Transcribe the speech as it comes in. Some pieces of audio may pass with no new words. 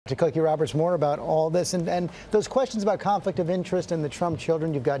To Cokie Roberts, more about all this and those questions about conflict of interest and the Trump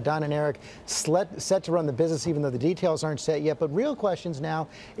children. You've got Don and Eric set to run the business, even though the details aren't set yet. But real questions now: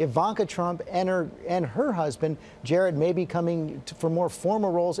 Ivanka Trump and her husband Jared may be coming for more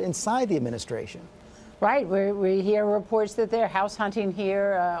formal roles inside the administration. Right, we hear reports that they're house hunting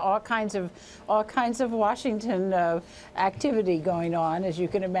here, all kinds of Washington activity going on, as you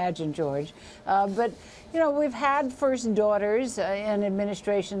can imagine, George. But you know, we've had first daughters in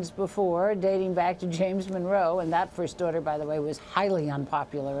administrations before, dating back to James Monroe, and that first daughter, by the way, was highly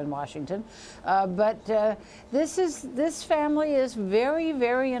unpopular in Washington. But this family is very,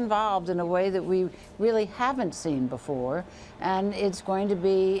 very involved in a way that we really haven't seen before, and it's going to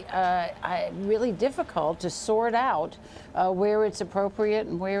be really difficult to sort out where it's appropriate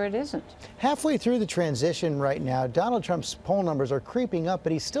and where it isn't. Halfway through the transition right now, Donald Trump's poll numbers are creeping up,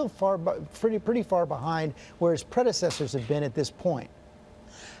 but he's still pretty far behind where his predecessors have been at this point.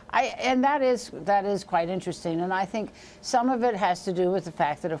 And that is quite interesting, and I think some of it has to do with the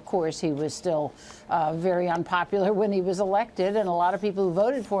fact that, of course, he was still very unpopular when he was elected, and a lot of people who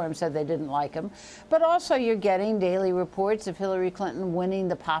voted for him said they didn't like him. But also, you're getting daily reports of Hillary Clinton winning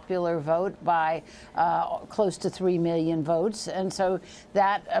the popular vote by close to 3 million votes, and so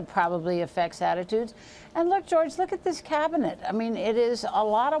that probably affects attitudes. And look, George, look at this cabinet. I mean, it is a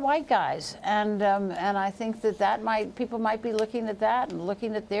lot of white guys, and I think that people might be looking at that and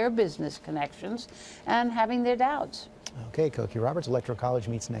looking at their business connections and having their doubts. Okay, Cokie Roberts, Electoral College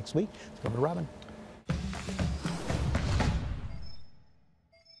meets next week. Let's go over to Robin.